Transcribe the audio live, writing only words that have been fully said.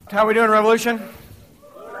How are we doing, Revolution?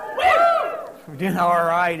 We're doing all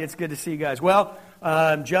right. It's good to see you guys. Well,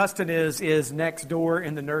 Justin is next door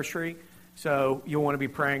in the nursery, so you'll want to be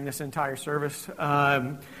praying this entire service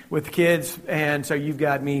with the kids. And so you've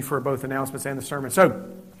got me for both announcements and the sermon. So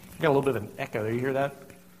you got a little bit of an echo there. You hear that?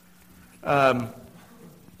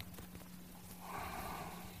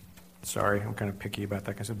 Sorry, I'm kind of picky about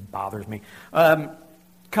that because it bothers me.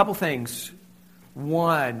 Couple things.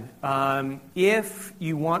 One, if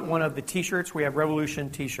you want one of the T-shirts, we have Revolution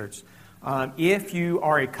T-shirts. If you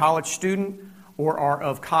are a college student or are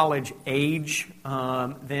of college age,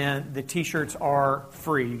 then the T-shirts are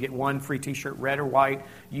free. You get one free T-shirt, red or white.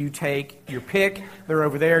 You take your pick. They're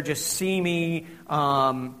over there. Just see me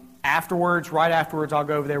afterwards. Right afterwards, I'll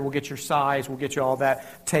go over there. We'll get your size. We'll get you all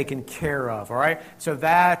that taken care of. All right? So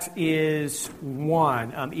that is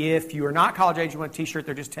one. If you are not college age, you want a T-shirt,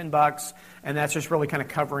 they're just $10. And that's just really kind of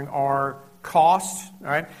covering our costs. All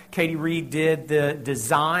right. Katie Reed did the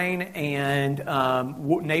design, and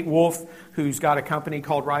Nate Wolf, who's got a company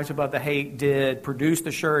called Rise Above the Hate, did produce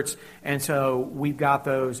the shirts. And so we've got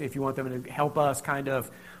those if you want them to help us kind of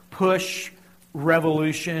push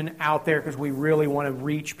Revolution out there, because we really want to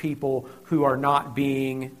reach people who are not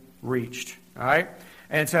being reached. All right.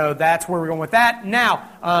 And so that's where we're going with that. Now,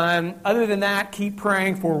 other than that, keep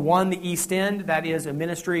praying for the East End. That is a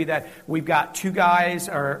ministry that we've got two guys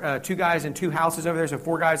in two houses over there, so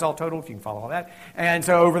 4 guys all total, if you can follow all that. And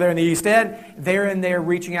so over there in the East End, they're in there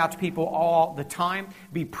reaching out to people all the time.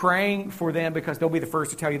 Be praying for them, because they'll be the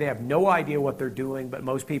first to tell you they have no idea what they're doing. But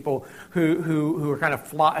most people who are kind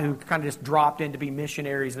of just dropped in to be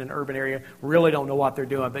missionaries in an urban area really don't know what they're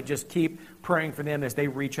doing. But just keep praying for them as they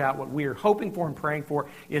reach out. What we are hoping for and praying for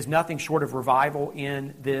is nothing short of revival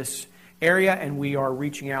in this area, and we are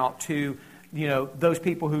reaching out to those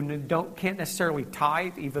people who can't necessarily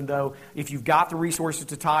tithe, even though if you've got the resources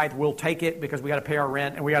to tithe, we'll take it, because we got to pay our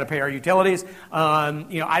rent and we got to pay our utilities.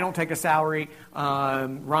 I don't take a salary.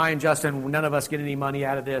 Ryan, Justin, none of us get any money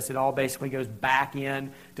out of this. It all basically goes back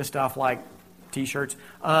in to stuff like T-shirts.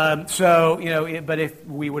 But if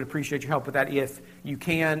we would appreciate your help with that, if you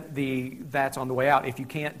can, that's on the way out. If you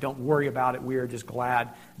can't, don't worry about it. We are just glad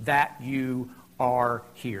that you are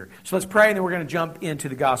here. So let's pray, and then we're going to jump into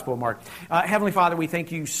the Gospel of Mark. Heavenly Father, we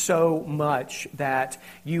thank you so much that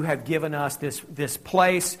you have given us this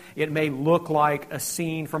place. It may look like a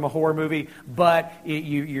scene from a horror movie, but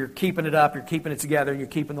you're keeping it up, you're keeping it together, you're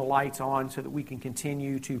keeping the lights on so that we can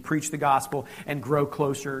continue to preach the gospel and grow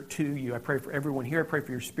closer to you. I pray for everyone here. I pray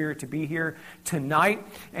for your Spirit to be here tonight,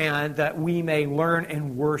 and that we may learn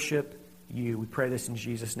and worship you. We pray this in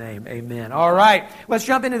Jesus' name. Amen. All right. Let's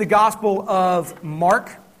jump into the Gospel of Mark.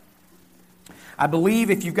 I believe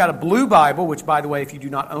if you've got a blue Bible, which, by the way, if you do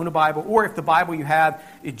not own a Bible, or if the Bible you have,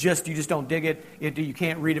 you just don't dig it, you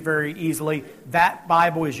can't read it very easily, that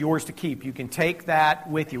Bible is yours to keep. You can take that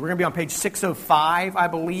with you. We're going to be on page 605, I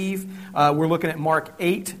believe. We're looking at Mark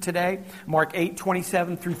 8 today. Mark 8,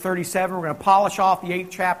 27 through 37. We're going to polish off the 8th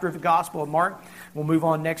chapter of the Gospel of Mark. We'll move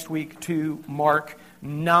on next week to Mark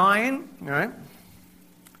 9. All right.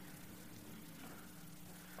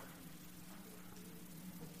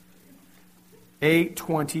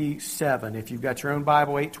 $8.27. If you've got your own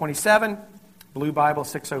Bible, $8.27. Blue Bible,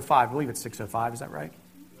 605. I believe it's 605. Is that right?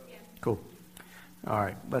 Yeah. Cool. All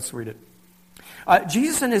right. Let's read it.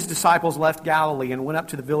 Jesus and his disciples left Galilee and went up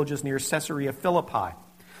to the villages near Caesarea Philippi.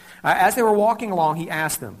 As they were walking along, he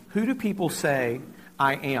asked them, "Who do people say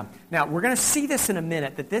I am?" Now, we're going to see this in a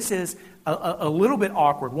minute, that this is a little bit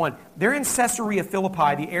awkward. One, they're in Caesarea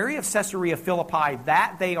Philippi. The area of Caesarea Philippi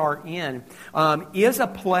that they are in is a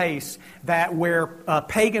place where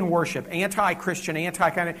pagan worship, anti-Christian,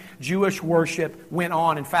 anti-kind of Jewish worship went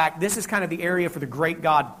on. In fact, this is kind of the area for the great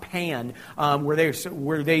god Pan, where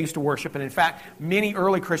they used to worship. And in fact, many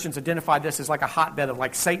early Christians identified this as like a hotbed of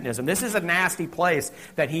like Satanism. This is a nasty place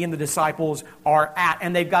that he and the disciples are at.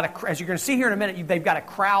 And they've got, as you're going to see here in a minute, they've got a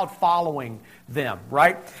crowd following them,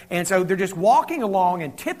 right? And so they're just walking along,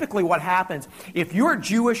 and typically what happens, if you're a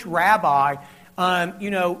Jewish rabbi, you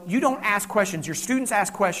don't ask questions. Your students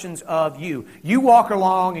ask questions of you. You walk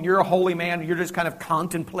along, and you're a holy man, and you're just kind of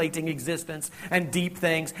contemplating existence and deep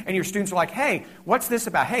things, and your students are like, "Hey, what's this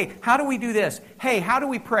about? Hey, how do we do this? Hey, how do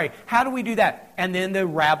we pray? How do we do that?" And then the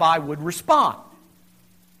rabbi would respond.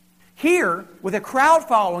 Here, with a crowd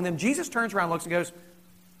following them, Jesus turns around, looks, and goes,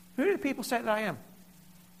 "Who do people say that I am?"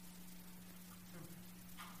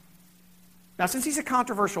 Now, since he's a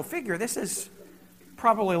controversial figure, this is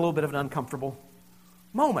probably a little bit of an uncomfortable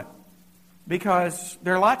moment, because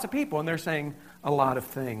there are lots of people and they're saying a lot of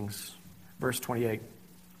things. Verse 28.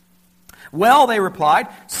 "Well," they replied,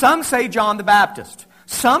 "some say John the Baptist,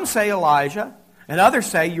 Some say Elijah, and others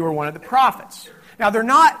say you are one of the prophets. Now,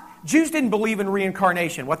 Jews didn't believe in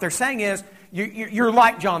reincarnation. What they're saying is, you're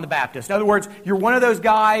like John the Baptist. In other words, you're one of those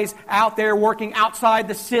guys out there working outside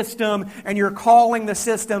the system, and you're calling the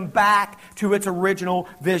system back to its original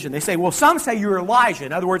vision. They say, well, some say you're Elijah.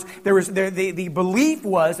 In other words, the belief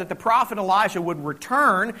was that the prophet Elijah would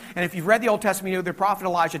return, and if you've read the Old Testament, you know the prophet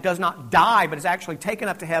Elijah does not die, but is actually taken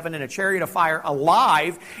up to heaven in a chariot of fire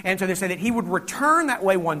alive. And so they say that he would return that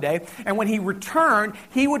way one day, and when he returned,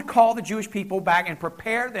 he would call the Jewish people back and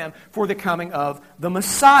prepare them for the coming of the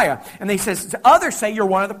Messiah. And they says, others say you're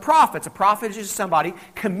one of the prophets. A prophet is somebody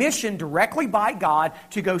commissioned directly by God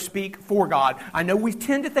to go speak for God. I know we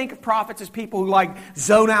tend to think of prophets as people who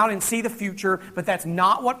zone out and see the future, but that's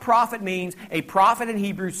not what prophet means. A prophet in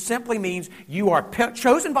Hebrew simply means you are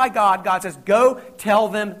chosen by God. God says, go tell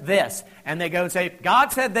them this. And they go and say,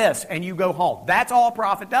 God said this, and you go home. That's all a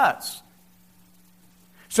prophet does.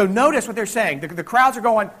 So notice what they're saying. The crowds are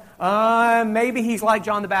going, maybe he's like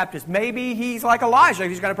John the Baptist. Maybe he's like Elijah.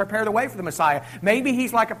 He's going to prepare the way for the Messiah. Maybe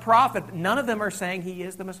he's like a prophet. None of them are saying he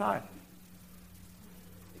is the Messiah.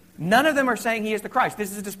 None of them are saying he is the Christ.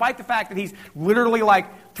 This is despite the fact that he's literally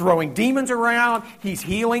throwing demons around. He's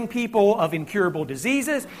healing people of incurable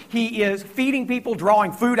diseases. He is feeding people,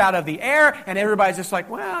 drawing food out of the air. And everybody's just like,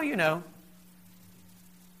 well,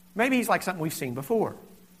 maybe he's like something we've seen before.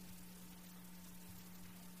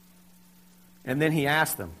 And then he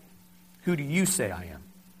asked them, who do you say I am?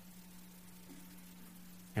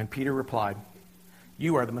 And Peter replied,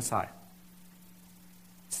 you are the Messiah.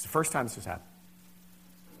 It's the first time this has happened,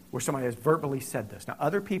 where somebody has verbally said this. Now,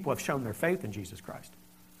 other people have shown their faith in Jesus Christ,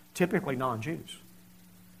 typically non-Jews.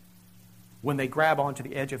 When they grab onto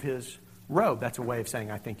the edge of his robe, that's a way of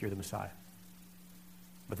saying, I think you're the Messiah.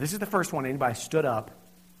 But this is the first one anybody stood up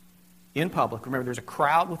in public. Remember, there's a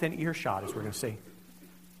crowd within earshot, as we're going to see.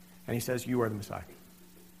 And he says, you are the Messiah.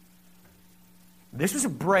 This was a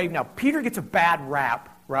brave... Now, Peter gets a bad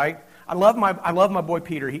rap, right? I love my boy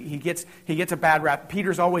Peter. He gets a bad rap.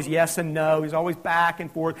 Peter's always yes and no. He's always back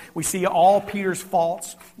and forth. We see all Peter's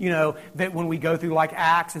faults, that when we go through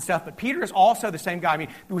Acts and stuff. But Peter is also the same guy. I mean,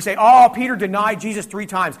 we say, Peter denied Jesus 3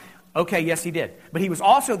 times. Okay, yes, he did. But he was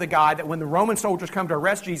also the guy that when the Roman soldiers come to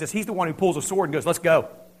arrest Jesus, he's the one who pulls a sword and goes, let's go.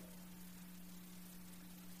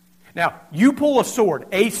 Now, you pull a sword,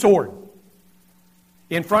 in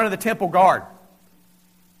front of the temple guard,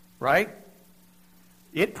 right?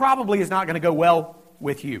 It probably is not going to go well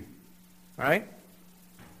with you, right?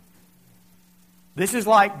 This is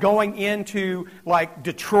like going into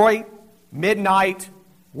Detroit, midnight,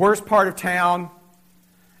 worst part of town,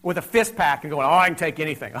 with a fist pack and going, I can take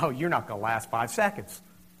anything. Oh, you're not going to last 5 seconds,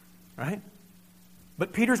 right?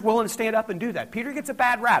 But Peter's willing to stand up and do that. Peter gets a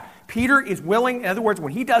bad rap. Peter is willing, in other words,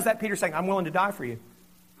 when he does that, Peter's saying, I'm willing to die for you.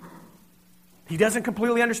 He doesn't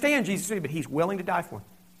completely understand Jesus, but he's willing to die for him.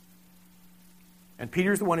 And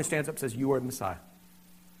Peter's the one who stands up and says, you are the Messiah.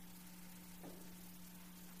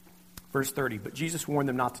 Verse 30, but Jesus warned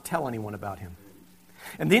them not to tell anyone about him.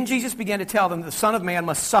 And then Jesus began to tell them that the Son of Man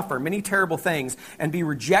must suffer many terrible things and be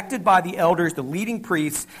rejected by the elders, the leading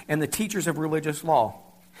priests, and the teachers of religious law.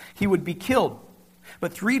 He would be killed,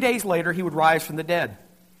 but 3 days later he would rise from the dead.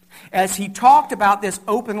 As he talked about this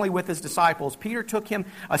openly with his disciples, Peter took him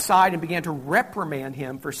aside and began to reprimand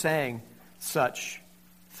him for saying such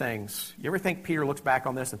things. You ever think Peter looks back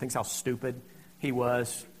on this and thinks how stupid he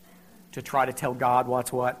was to try to tell God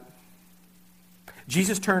what's what?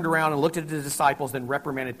 Jesus turned around and looked at his disciples, then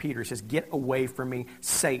reprimanded Peter. He says, get away from me,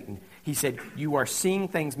 Satan. He said, you are seeing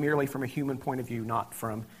things merely from a human point of view, not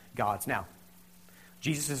from God's. Now,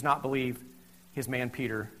 Jesus does not believe his man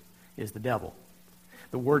Peter is the devil.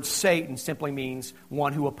 The word Satan simply means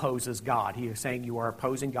one who opposes God. He is saying you are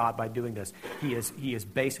opposing God by doing this. He is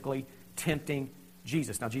basically tempting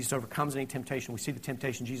Jesus. Now, Jesus overcomes any temptation. We see the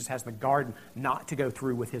temptation Jesus has in the garden not to go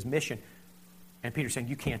through with his mission. And Peter's saying,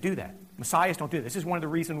 you can't do that. Messiahs don't do this. This is one of the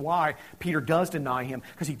reasons why Peter does deny him,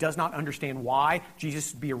 because he does not understand why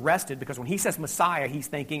Jesus would be arrested, because when he says Messiah, he's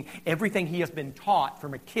thinking everything he has been taught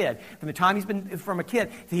from a kid. From the time he's been from a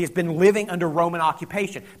kid, he has been living under Roman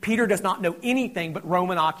occupation. Peter does not know anything but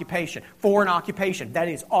Roman occupation, foreign occupation. That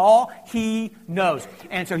is all he knows.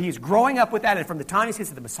 And so he's growing up with that, and from the time he says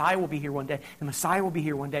that the Messiah will be here one day, the Messiah will be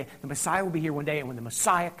here one day, the Messiah will be here one day, and when the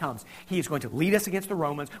Messiah comes, he is going to lead us against the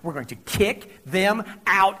Romans. We're going to kick them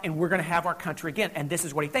out, and we're going to have our country again. And this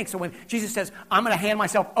is what he thinks. So when Jesus says, I'm going to hand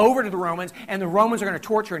myself over to the Romans, and the Romans are going to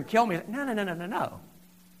torture and kill me, no.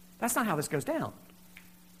 That's not how this goes down.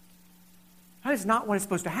 That is not what is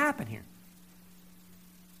supposed to happen here.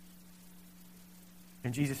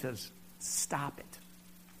 And Jesus says, stop it.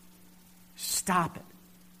 Stop it.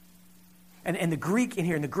 And the Greek in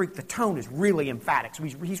here, in the Greek, the tone is really emphatic. So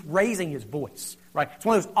he's raising his voice, right? It's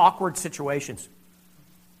one of those awkward situations.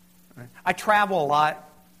 Right? I travel a lot,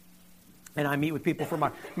 and I meet with people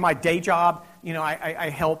for my day job. I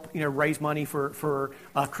help, raise money for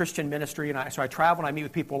Christian ministry. So I travel and I meet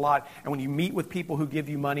with people a lot. And when you meet with people who give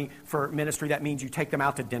you money for ministry, that means you take them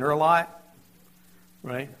out to dinner a lot,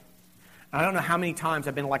 right? I don't know how many times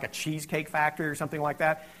I've been to like a Cheesecake Factory or something like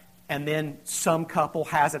that, and then some couple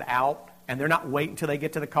has it out, and they're not waiting until they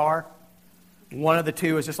get to the car. One of the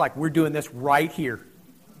two is just like, we're doing this right here.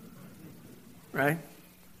 Right?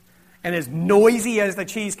 And as noisy as the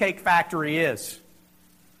Cheesecake Factory is,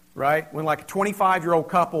 right? When like a 25-year-old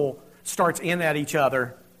couple starts in at each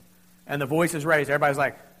other and the voice is raised, everybody's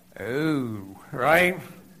like, oh, right?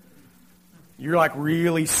 You're like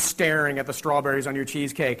really staring at the strawberries on your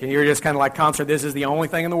cheesecake, and you're just kind of like, concert, this is the only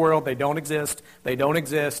thing in the world. They don't exist. They don't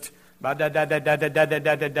exist. Da da da da da da da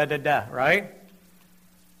da da da da da, right?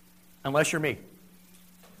 Unless you're me.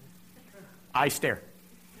 I stare.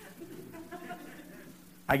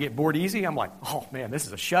 I get bored easy. I'm like, oh man, this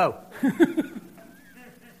is a show.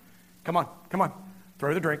 Come on.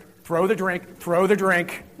 Throw the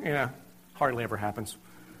drink. Hardly ever happens.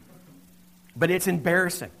 But it's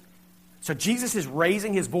embarrassing. So Jesus is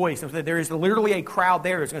raising his voice. There is literally a crowd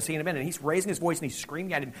there that's going to see in a minute. And he's raising his voice and he's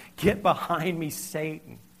screaming at him, get behind me,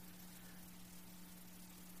 Satan.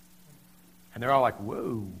 And they're all like,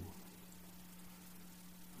 whoa.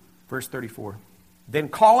 Verse 34. Then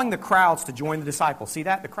calling the crowds to join the disciples. See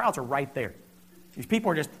that? The crowds are right there. These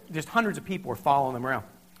people are just hundreds of people are following them around.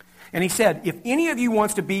 And he said, if any of you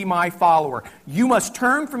wants to be my follower, you must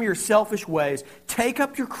turn from your selfish ways, take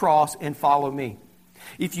up your cross, and follow me.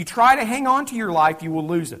 If you try to hang on to your life, you will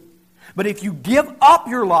lose it. But if you give up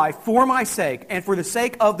your life for my sake and for the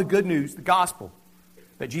sake of the good news, the gospel,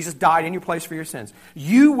 that Jesus died in your place for your sins,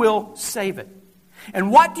 you will save it.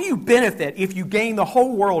 And what do you benefit if you gain the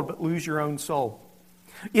whole world but lose your own soul?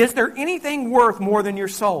 Is there anything worth more than your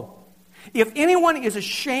soul? If anyone is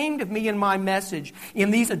ashamed of me and my message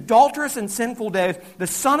in these adulterous and sinful days, the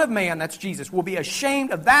Son of Man, that's Jesus, will be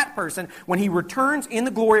ashamed of that person when he returns in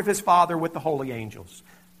the glory of his Father with the holy angels.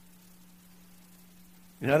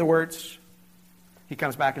 In other words, he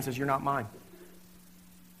comes back and says, you're not mine.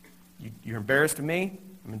 You're embarrassed of me.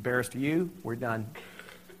 I'm embarrassed of you. We're done.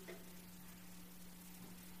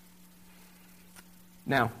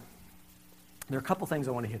 Now, there are a couple things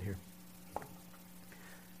I want to hit here.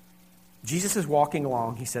 Jesus is walking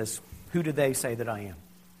along. He says, who do they say that I am?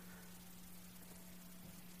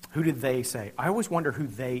 Who did they say? I always wonder who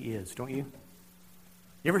they is, don't you?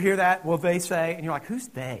 You ever hear that? Well, they say, and you're like, who's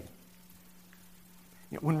they?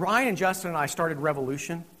 When Ryan and Justin and I started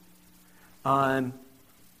Revolution,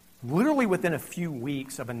 literally within a few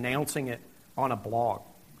weeks of announcing it on a blog,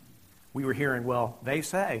 we were hearing, well, they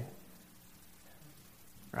say.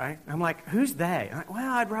 Right? I'm like, who's they? I'm like,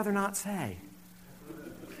 well, I'd rather not say.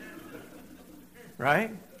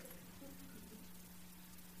 Right?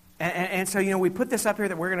 And so, we put this up here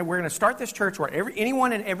that we're going to start this church where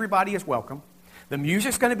anyone and everybody is welcome. The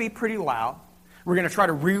music's going to be pretty loud. We're going to try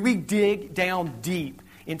to really dig down deep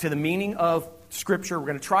into the meaning of Scripture. We're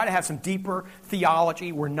going to try to have some deeper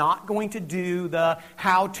theology. We're not going to do the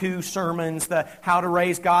how-to sermons, the how to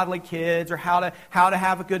raise godly kids, or how to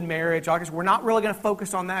have a good marriage. We're not really going to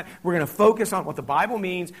focus on that. We're going to focus on what the Bible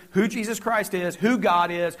means, who Jesus Christ is, who God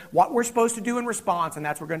is, what we're supposed to do in response, and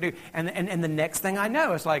that's what we're going to do. And the next thing I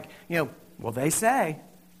know, it's like, well, they say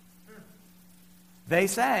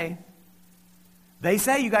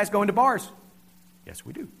you guys go into bars. Yes,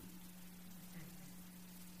 we do.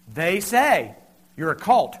 They say you're a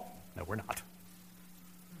cult. No, we're not.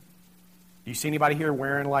 Do you see anybody here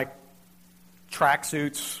wearing like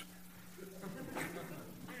tracksuits,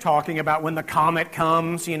 talking about when the comet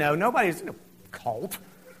comes? Nobody's a cult.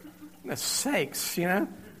 Goodness sakes,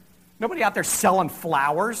 nobody out there selling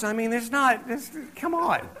flowers. I mean, come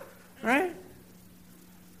on, right?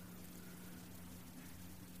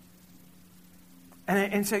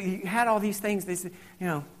 And so you had all these things. They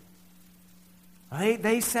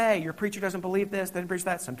say your preacher doesn't believe this, doesn't preach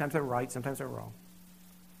that. Sometimes they're right, sometimes they're wrong.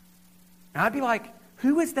 And I'd be like,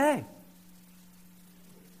 who is they?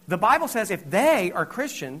 The Bible says if they are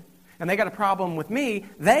Christian and they got a problem with me,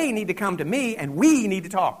 they need to come to me and we need to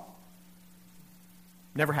talk.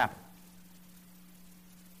 Never happened.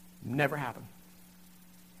 Never happened.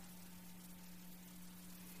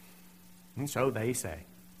 And so they say.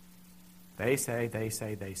 They say.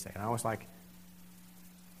 And I was like,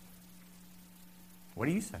 what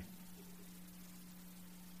do you say?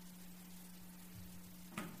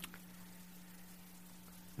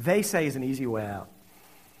 They say is an easy way out.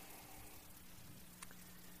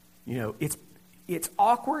 It's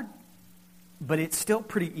awkward, but it's still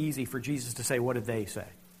pretty easy for Jesus to say, what did they say?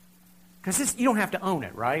 Because you don't have to own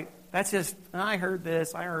it, right? That's just, I heard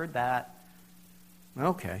this, I heard that.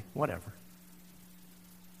 Okay, whatever.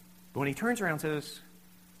 But when he turns around and says,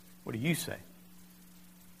 what do you say?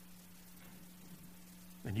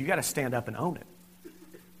 And you got to stand up and own it,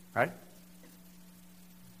 right?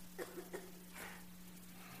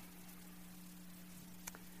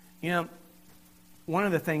 One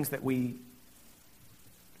of the things that we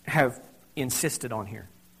have insisted on here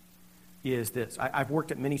is this. I've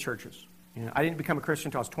worked at many churches. I didn't become a Christian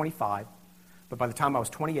until I was 25, but by the time I was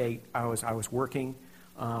 28, I was working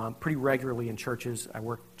pretty regularly in churches. I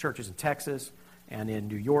worked churches in Texas and in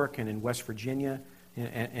New York and in West Virginia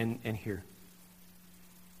and here.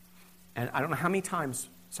 And I don't know how many times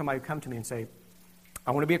somebody would come to me and say,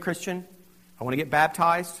 I want to be a Christian, I want to get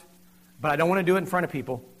baptized, but I don't want to do it in front of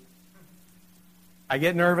people. I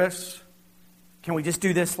get nervous. Can we just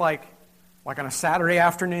do this like on a Saturday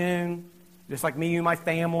afternoon, just like me, you, and my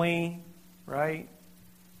family, right?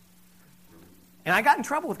 And I got in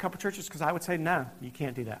trouble with a couple of churches because I would say, no, you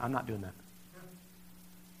can't do that. I'm not doing that.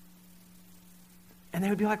 And they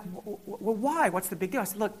would be like, well, why? What's the big deal? I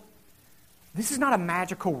said, look, this is not a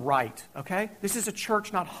magical rite, okay? This is a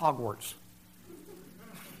church, not Hogwarts.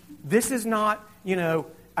 This is not,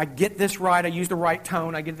 I get this right, I use the right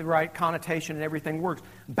tone, I get the right connotation, and everything works.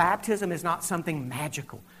 Baptism is not something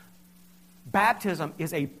magical. Baptism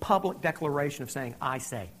is a public declaration of saying, I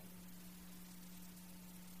say.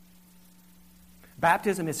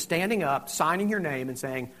 Baptism is standing up, signing your name, and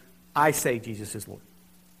saying, I say Jesus is Lord.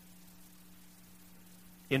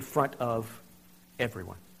 In front of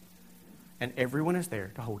everyone. And everyone is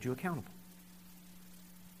there to hold you accountable.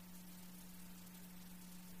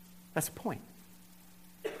 That's the point.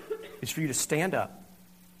 It's for you to stand up,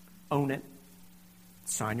 own it,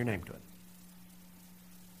 sign your name to it.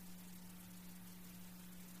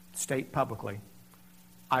 State publicly,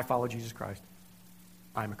 I follow Jesus Christ.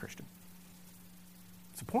 I'm a Christian.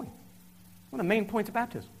 It's a point. One of the main points of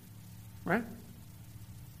baptism, right?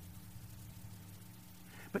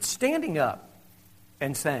 But standing up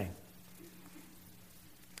and saying,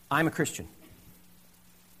 I'm a Christian.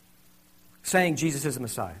 Saying Jesus is the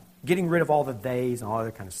Messiah. Getting rid of all the theys and all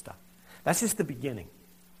that kind of stuff. That's just the beginning.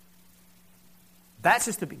 That's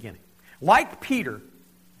just the beginning. Like Peter,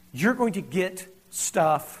 you're going to get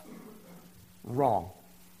stuff wrong.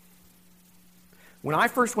 When I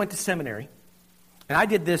first went to seminary, and I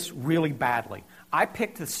did this really badly, I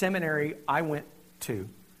picked the seminary I went to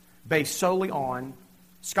based solely on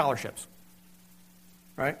scholarships.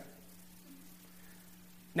 Right?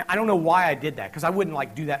 Now, I don't know why I did that, because I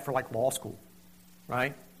wouldn't do that for law school.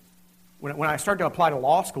 Right? When I started to apply to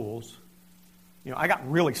law schools, I got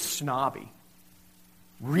really snobby.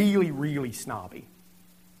 Really, really snobby.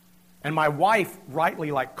 And my wife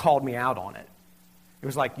rightly called me out on it. It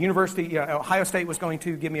was like Ohio State was going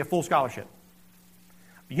to give me a full scholarship.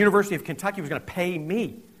 The University of Kentucky was going to pay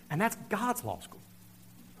me. And that's God's law school.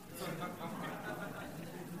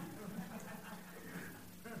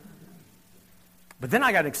 But then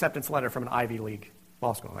I got an acceptance letter from an Ivy League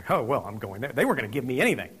law school. I'm like, oh, well, I'm going there. They weren't going to give me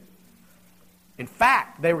anything. In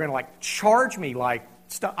fact, they were going to charge me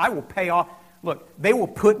stuff. I will pay off. Look, they will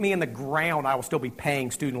put me in the ground. I will still be paying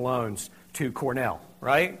student loans to Cornell,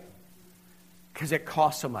 right? Because it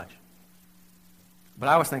costs so much. But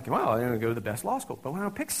I was thinking, well, I'm going to go to the best law school. But when I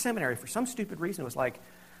picked seminary, for some stupid reason, it was like,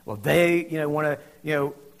 well, they want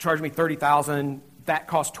to charge me $30,000. That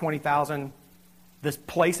costs $20,000. This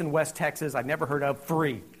place in West Texas I'd never heard of,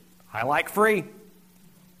 free. I like free.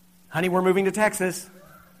 Honey, we're moving to Texas.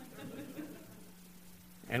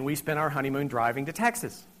 And we spent our honeymoon driving to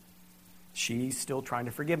Texas. She's still trying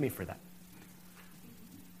to forgive me for that.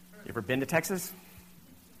 You ever been to Texas?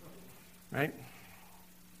 Right?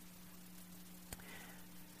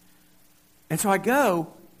 And so I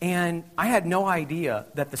go, and I had no idea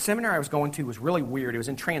that the seminary I was going to was really weird. It was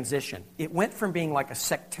in transition. It went from being a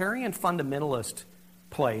sectarian fundamentalist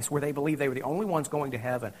place where they believed they were the only ones going to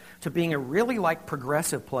heaven to being a really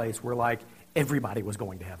progressive place where everybody was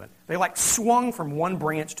going to heaven. They swung from one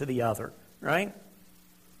branch to the other, right?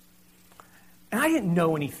 And I didn't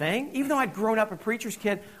know anything. Even though I'd grown up a preacher's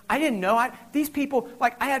kid, I didn't know. These people,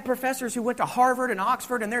 I had professors who went to Harvard and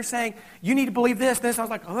Oxford, and they're saying, you need to believe this, this. I was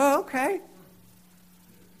like, oh, okay.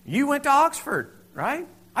 You went to Oxford, right?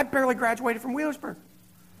 I barely graduated from Wheelersburg.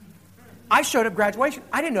 I showed up graduation.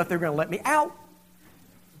 I didn't know if they were going to let me out.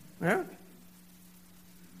 Yeah.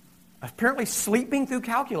 Apparently, sleeping through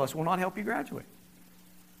calculus will not help you graduate.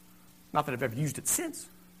 Not that I've ever used it since.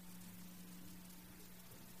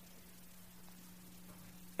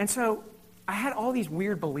 And so I had all these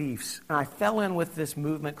weird beliefs, and I fell in with this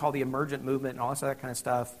movement called the emergent movement and all this other kind of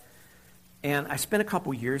stuff. And I spent a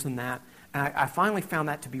couple years in that, and I finally found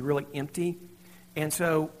that to be really empty. And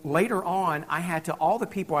so later on, I had to, all the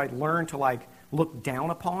people I'd learned to like look down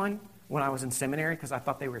upon when I was in seminary, because I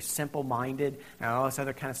thought they were simple-minded and all this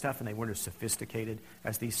other kind of stuff, and they weren't as sophisticated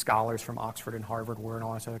as these scholars from Oxford and Harvard were and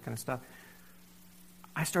all this other kind of stuff.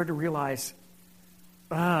 I started to realize,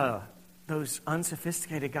 those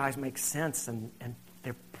unsophisticated guys make sense, and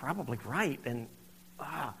they're probably right. And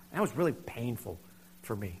that was really painful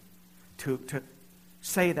for me to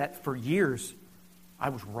say that for years I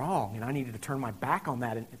was wrong, and I needed to turn my back on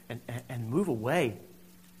that and move away.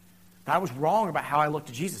 I was wrong about how I looked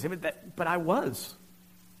at Jesus, but I was.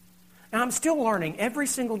 And I'm still learning. Every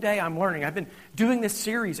single day I'm learning. I've been doing this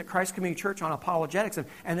series at Christ Community Church on apologetics,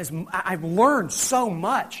 and I've learned so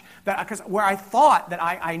much because where I thought that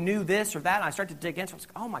I knew this or that, and I started to dig into it, I was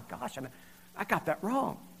like, oh my gosh, I got that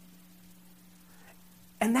wrong.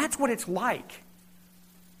 And that's what it's like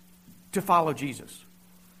to follow Jesus.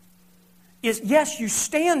 Yes, you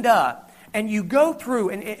stand up and you go through,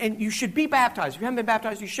 and you should be baptized. If you haven't been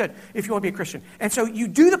baptized, you should, if you want to be a Christian. And so you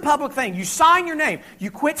do the public thing. You sign your name.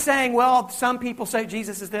 You quit saying, well, some people say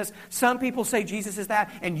Jesus is this, some people say Jesus is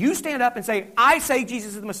that, and you stand up and say, I say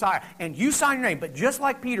Jesus is the Messiah, and you sign your name. But just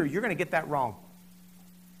like Peter, you're going to get that wrong.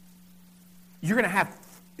 You're going to have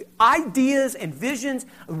ideas and visions,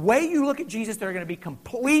 the way you look at Jesus, that are going to be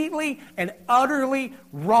completely and utterly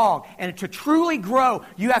wrong. And to truly grow,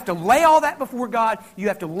 you have to lay all that before God. You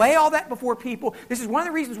have to lay all that before people. This is one of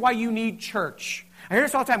the reasons why you need church. I hear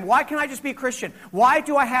this all the time. Why can't I just be a Christian? Why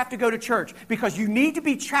do I have to go to church? Because you need to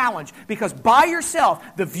be challenged. Because by yourself,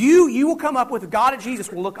 the view you will come up with of God and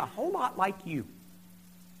Jesus will look a whole lot like you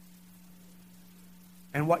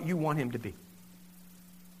and what you want Him to be.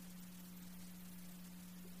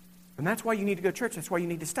 And that's why you need to go to church. That's why you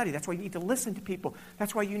need to study. That's why you need to listen to people.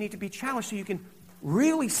 That's why you need to be challenged so you can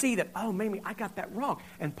really see that, oh, maybe I got that wrong.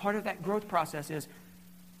 And part of that growth process is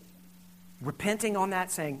repenting on that,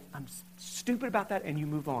 saying, I'm stupid about that, and you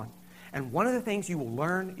move on. And one of the things you will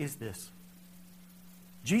learn is this.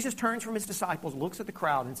 Jesus turns from His disciples, looks at the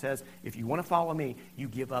crowd, and says, if you want to follow me, you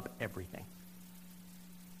give up everything.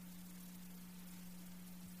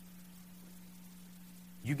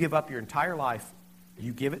 You give up your entire life.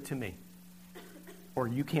 You give it to me, or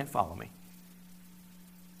you can't follow me.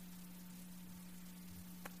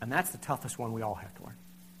 And that's the toughest one we all have to learn.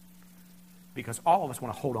 Because all of us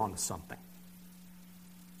want to hold on to something.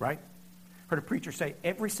 Right? Heard a preacher say,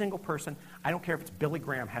 every single person, I don't care if it's Billy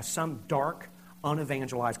Graham, has some dark,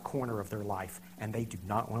 unevangelized corner of their life, and they do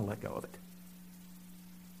not want to let go of it.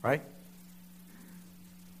 Right?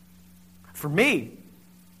 For me,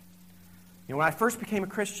 when I first became a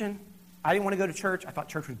Christian, I didn't want to go to church. I thought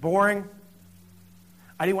church was boring.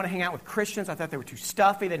 I didn't want to hang out with Christians. I thought they were too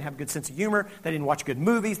stuffy. They didn't have a good sense of humor. They didn't watch good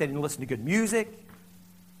movies. They didn't listen to good music.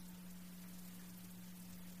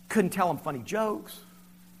 Couldn't tell them funny jokes.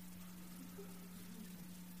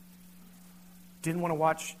 Didn't want to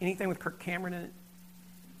watch anything with Kirk Cameron in it.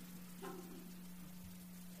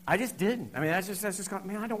 I just didn't. I mean, that's just going,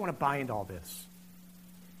 man, I don't want to buy into all this.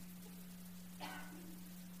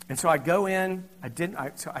 And so I go in, I go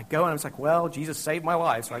and I was like, well, Jesus saved my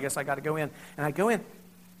life, so I guess I got to go in. And I go in,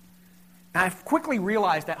 and I quickly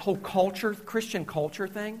realized that whole culture, Christian culture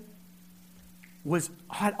thing,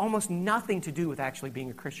 had almost nothing to do with actually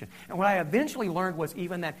being a Christian. And what I eventually learned was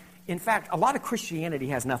even that, in fact, a lot of Christianity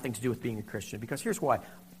has nothing to do with being a Christian, because here's why.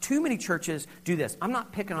 Too many churches do this. I'm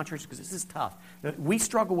not picking on churches because this is tough. We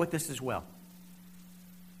struggle with this as well.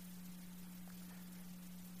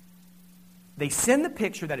 They send the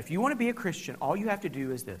picture that if you want to be a Christian, all you have to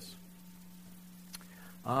do is this.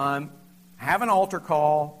 Have an altar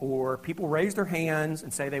call, or people raise their hands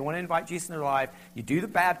and say they want to invite Jesus in their life. You do the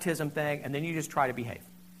baptism thing, and then you just try to behave.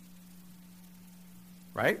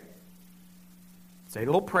 Right? Say a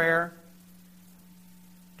little prayer.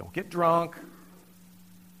 Don't get drunk.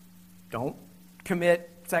 Don't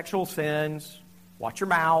commit sexual sins. Watch your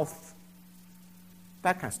mouth.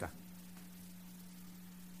 That kind of stuff.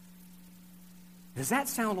 Does that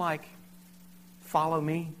sound like follow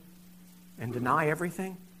me and deny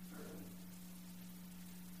everything?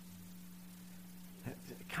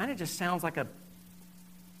 It kind of just sounds like a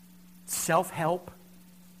self-help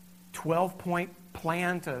 12-point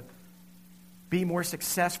plan to be more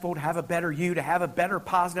successful, to have a better you, to have a better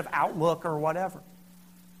positive outlook or whatever.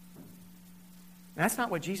 And that's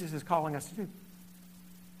not what Jesus is calling us to do.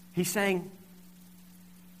 He's saying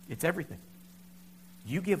it's everything.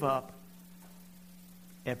 You give up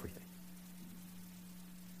everything.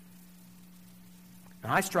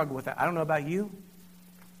 And I struggle with that. I don't know about you.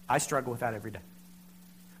 I struggle with that every day.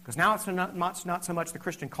 Because now it's not so much the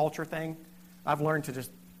Christian culture thing. I've learned to just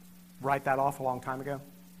write that off a long time ago.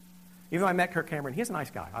 Even though I met Kirk Cameron, he's a nice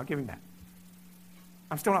guy. I'll give him that.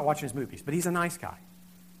 I'm still not watching his movies, but he's a nice guy.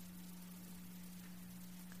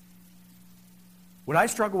 What I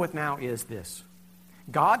struggle with now is this.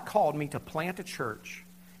 God called me to plant a church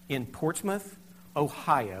in Portsmouth,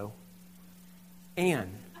 Ohio,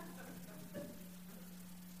 and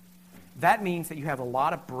that means that you have a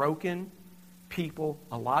lot of broken people,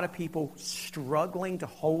 a lot of people struggling to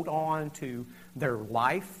hold on to their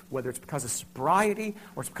life, whether it's because of sobriety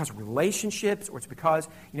or it's because of relationships or it's because,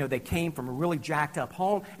 they came from a really jacked up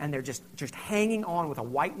home and they're just hanging on with a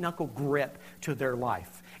white knuckle grip to their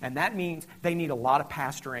life. And that means they need a lot of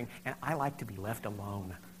pastoring, and I like to be left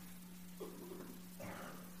alone.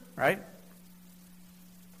 Right?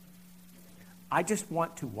 I just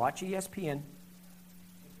want to watch ESPN,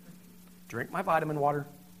 drink my vitamin water,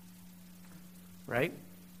 right?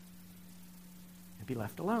 And be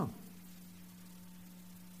left alone.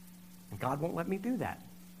 And God won't let me do that.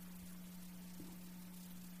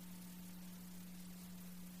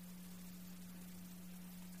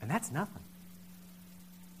 And that's nothing.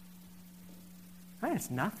 It's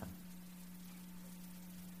nothing.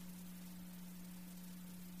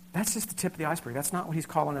 That's just the tip of the iceberg. That's not what he's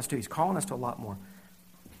calling us to. He's calling us to a lot more.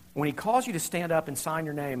 When he calls you to stand up and sign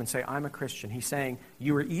your name and say, I'm a Christian, he's saying,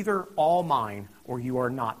 you are either all mine or you are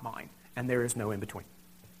not mine. And there is no in between.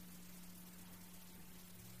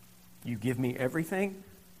 You give me everything,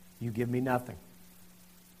 you give me nothing.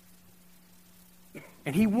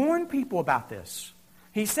 And he warned people about this.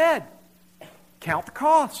 He said, count the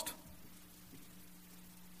cost.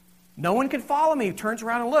 No one can follow me. He turns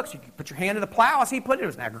around and looks. You put your hand to the plow, as he put it. It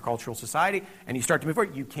was an agricultural society. And you start to move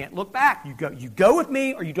forward. You can't look back. You go with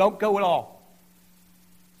me or you don't go at all.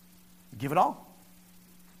 You give it all.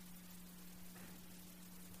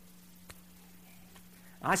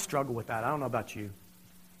 I struggle with that. I don't know about you.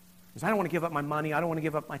 Because I don't want to give up my money. I don't want to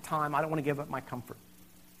give up my time. I don't want to give up my comfort.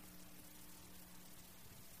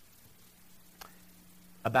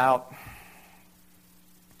 About,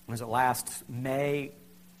 was it last May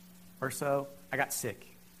or so, I got sick.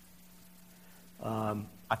 I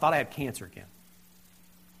thought I had cancer again.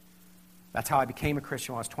 That's how I became a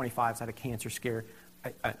Christian when I was 25. So I had a cancer scare.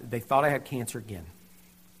 They thought I had cancer again.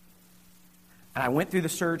 And I went through the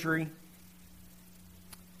surgery,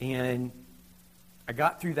 and I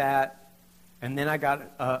got through that, and then I got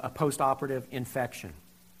a post-operative infection.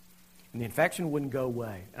 And the infection wouldn't go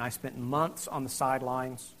away. And I spent months on the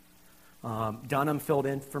sidelines. Dunham filled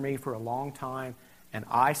in for me for a long time. And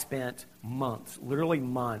I spent months, literally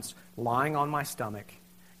months, lying on my stomach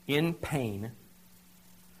in pain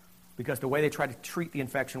because the way they tried to treat the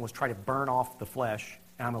infection was try to burn off the flesh,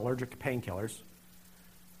 and I'm allergic to painkillers.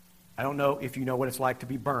 I don't know if you know what it's like to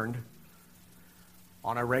be burned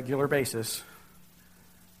on a regular basis,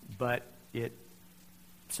 but it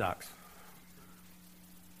sucks.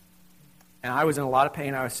 And I was in a lot of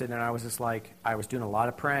pain. I was sitting there, and I was just like, I was doing a lot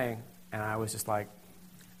of praying, and I was just like,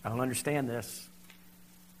 I don't understand this.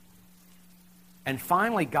 And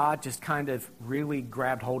finally, God just kind of really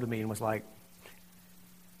grabbed hold of me and was like,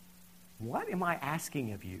 what am I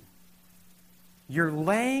asking of you? You're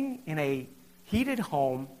laying in a heated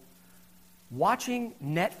home, watching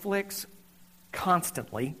Netflix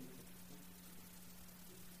constantly,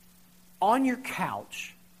 on your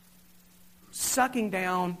couch, sucking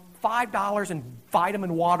down $5 in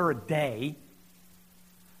vitamin water a day.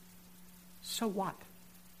 So what?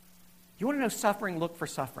 You want to know suffering? Look for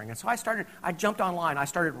suffering. And so I jumped online. I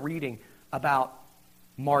started reading about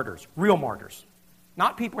martyrs, real martyrs.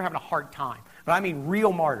 Not people who are having a hard time, but I mean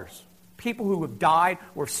real martyrs. People who have died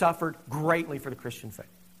or suffered greatly for the Christian faith.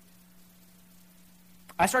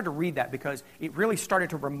 I started to read that because it really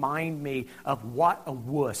started to remind me of what a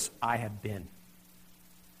wuss I have been.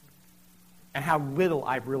 And how little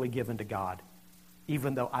I've really given to God,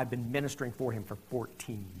 even though I've been ministering for Him for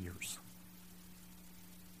 14 years.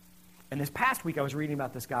 And this past week, I was reading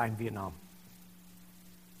about this guy in Vietnam.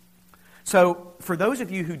 So, for those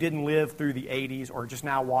of you who didn't live through the 80s or just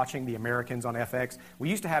now watching the Americans on FX, we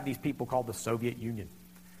used to have these people called the Soviet Union.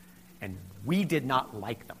 And we did not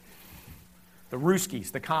like them. The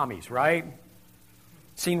Ruskies, the commies, right?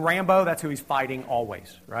 Seen Rambo? That's who he's fighting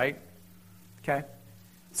always, right? Okay?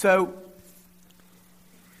 So,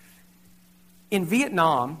 in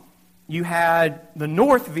Vietnam, you had the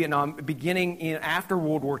North Vietnam beginning after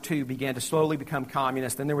World War II began to slowly become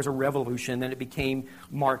communist. Then there was a revolution. Then it became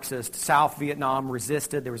Marxist. South Vietnam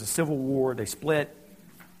resisted. There was a civil war. They split.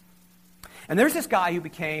 And there's this guy who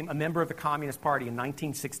became a member of the Communist Party in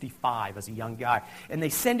 1965 as a young guy. And they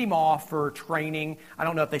send him off for training. I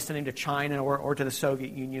don't know if they sent him to China or to the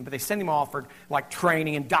Soviet Union, but they send him off for like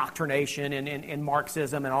training, indoctrination, and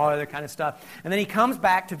Marxism and all other kind of stuff. And then he comes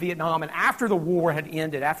back to Vietnam, and after the war had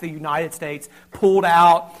ended, after the United States pulled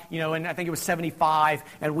out, and I think it was 75,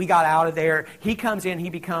 and we got out of there, he comes in, he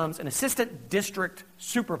becomes an assistant district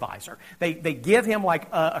supervisor. They give him like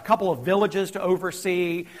a couple of villages to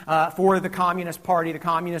oversee for the Communist Party, the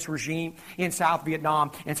communist regime in South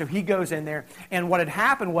Vietnam. And so he goes in there. And what had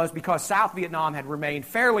happened was, because South Vietnam had remained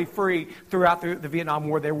fairly free throughout the Vietnam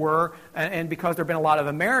War, there were, and because there had been a lot of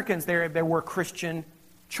Americans there were Christian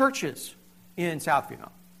churches in South Vietnam.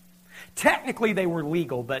 Technically they were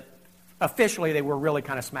legal, but officially they were really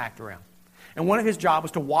kind of smacked around. And one of his jobs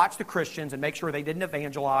was to watch the Christians and make sure they didn't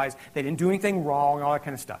evangelize, they didn't do anything wrong, all that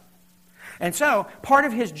kind of stuff. And so part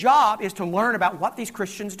of his job is to learn about what these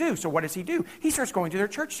Christians do. So what does he do? He starts going to their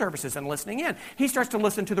church services and listening in. He starts to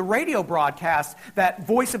listen to the radio broadcasts that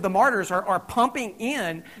Voice of the Martyrs are pumping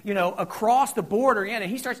in, across the border in.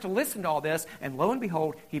 And he starts to listen to all this, and lo and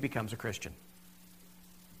behold, he becomes a Christian.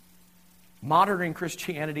 Monitoring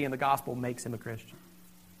Christianity and the gospel makes him a Christian.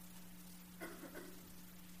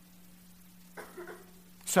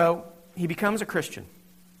 So he becomes a Christian,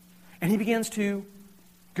 and he begins to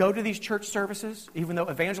go to these church services, even though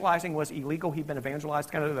evangelizing was illegal. He'd been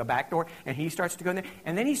evangelized kind of to the back door, and he starts to go in there.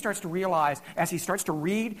 And then he starts to realize, as he starts to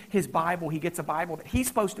read his Bible, he gets a Bible that he's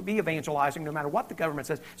supposed to be evangelizing no matter what the government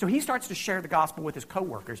says. So he starts to share the gospel with his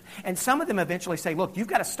coworkers. And some of them eventually say, look, you've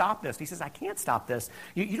got to stop this. He says, I can't stop this.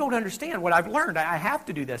 You don't understand what I've learned. I have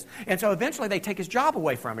to do this. And so eventually they take his job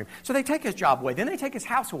away from him. So they take his job away. Then they take his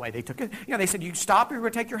house away. They took it, they said, you stop or we're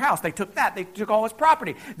going to take your house. They took that. They took all his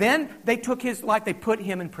property. Then they took his life. They put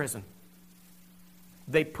him in prison.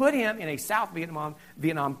 They put him in a South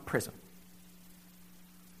Vietnam prison.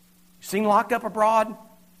 Seen Locked Up Abroad?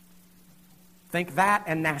 Think that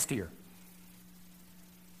and nastier.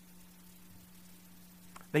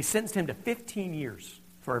 They sentenced him to 15 years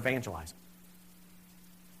for evangelizing.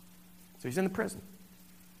 So he's in the prison.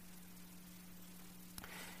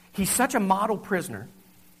 He's such a model prisoner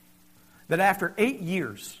that after 8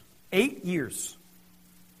 years,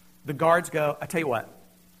 the guards go, I tell you what,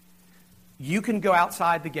 you can go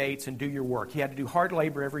outside the gates and do your work. He had to do hard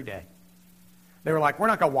labor every day. They were like, we're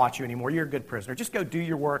not going to watch you anymore. You're a good prisoner. Just go do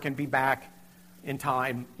your work and be back in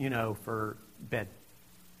time, for bed.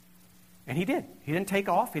 And he did. He didn't take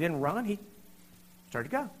off. He didn't run. He started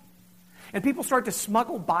to go. And people started to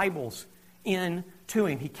smuggle Bibles in to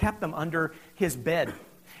him. He kept them under his bed.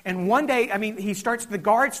 And one day, the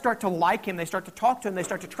guards start to like him. They start to talk to him. They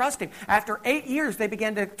start to trust him. After 8 years, they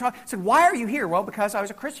began to talk. Said, why are you here? Well, because I was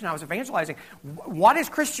a Christian. I was evangelizing. What is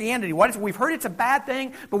Christianity? We've heard it's a bad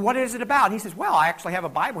thing, but what is it about? And he says, well, I actually have a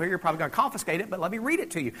Bible here. You're probably going to confiscate it, but let me read it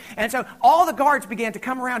to you. And so all the guards began to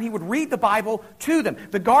come around. He would read the Bible to them.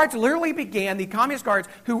 The guards literally began, the communist guards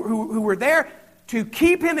who were there to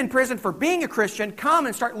keep him in prison for being a Christian, come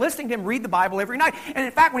and start listening to him read the Bible every night. And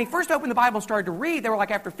in fact, when he first opened the Bible and started to read, they were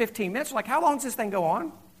like, after 15 minutes, like, how long does this thing go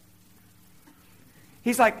on?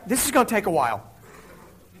 He's like, this is going to take a while.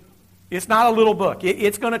 It's not a little book.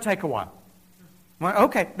 It's going to take a while. I'm like,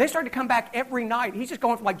 okay. They started to come back every night. He's just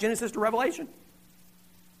going from like Genesis to Revelation.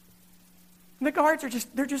 And the guards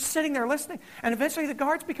they're just sitting there listening. And eventually the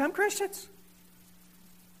guards become Christians.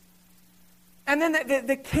 And then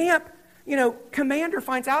the camp commander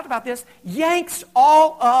finds out about this, yanks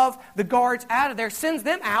all of the guards out of there, sends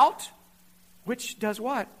them out, which does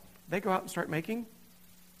what? They go out and start making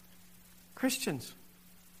Christians.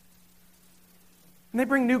 And they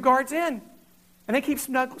bring new guards in. And they keep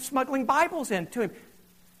smuggling Bibles in to him.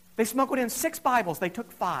 They smuggled in 6 Bibles. They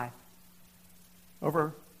took 5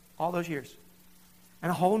 over all those years. And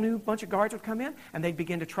a whole new bunch of guards would come in, and they'd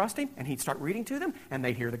begin to trust him, and he'd start reading to them, and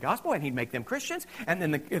they'd hear the gospel, and he'd make them Christians, and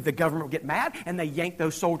then the government would get mad, and they yank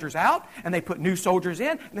those soldiers out, and they put new soldiers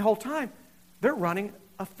in, and the whole time, they're running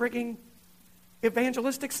a frigging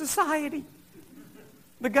evangelistic society.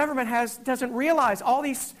 The government doesn't realize all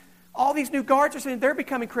these new guards are saying they're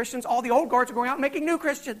becoming Christians, all the old guards are going out and making new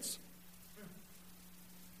Christians.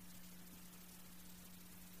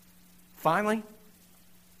 Finally,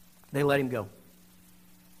 they let him go.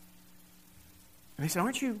 And they said,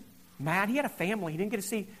 aren't you mad? He had a family. He didn't get to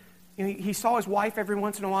see. He saw his wife every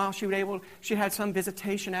once in a while. She had some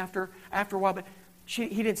visitation after a while, but he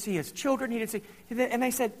didn't see his children. He didn't see. And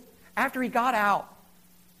they said, after he got out,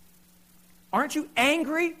 aren't you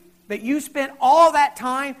angry that you spent all that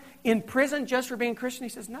time in prison just for being Christian? He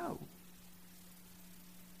says, no.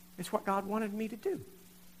 It's what God wanted me to do.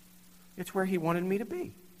 It's where He wanted me to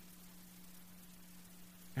be.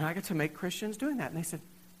 And I got to meet Christians doing that. And they said,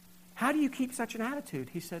 how do you keep such an attitude?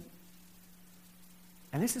 He said,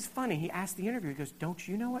 and this is funny, he asked the interviewer, he goes, don't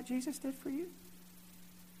you know what Jesus did for you?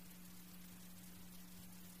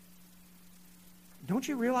 Don't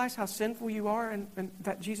you realize how sinful you are and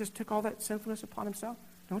that Jesus took all that sinfulness upon himself?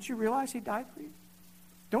 Don't you realize he died for you?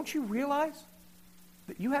 Don't you realize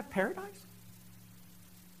that you have paradise?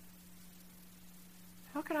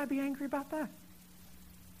 How can I be angry about that?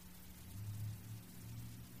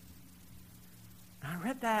 And I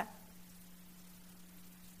read that,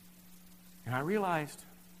 and I realized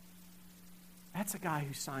that's a guy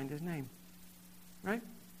who signed his name, right?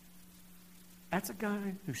 That's a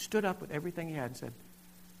guy who stood up with everything he had and said,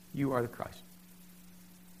 you are the Christ.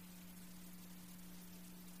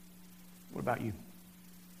 What about you?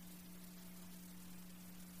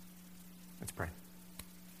 Let's pray.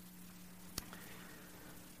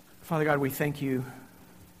 Father God, we thank you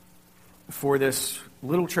for this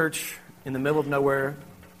little church in the middle of nowhere,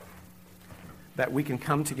 that we can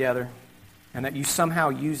come together and that you somehow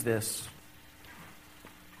use this,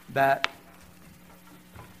 that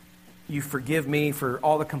you forgive me for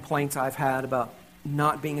all the complaints I've had about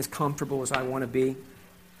not being as comfortable as I want to be.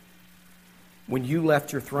 When you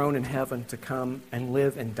left your throne in heaven to come and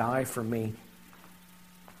live and die for me,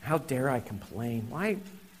 how dare I complain? Why?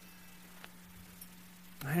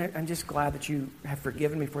 I'm just glad that you have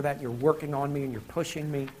forgiven me for that. You're working on me and you're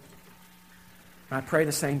pushing me. And I pray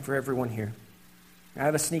the same for everyone here. I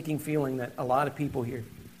have a sneaking feeling that a lot of people here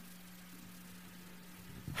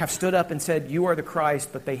have stood up and said, you are the Christ,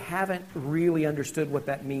 but they haven't really understood what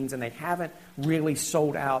that means, and they haven't really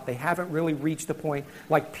sold out. They haven't really reached the point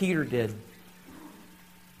like Peter did,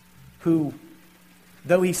 who,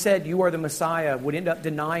 though he said you are the Messiah, would end up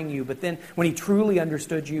denying you, but then when he truly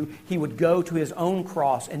understood you, he would go to his own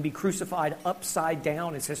cross and be crucified upside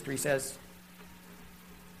down, as history says,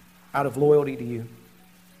 out of loyalty to you.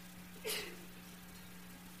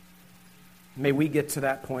 May we get to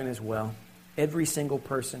that point as well. Every single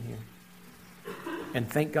person here. And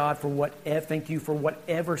thank God for thank you for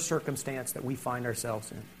whatever circumstance that we find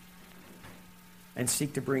ourselves in. And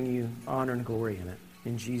seek to bring you honor and glory in it.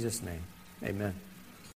 In Jesus' name, amen.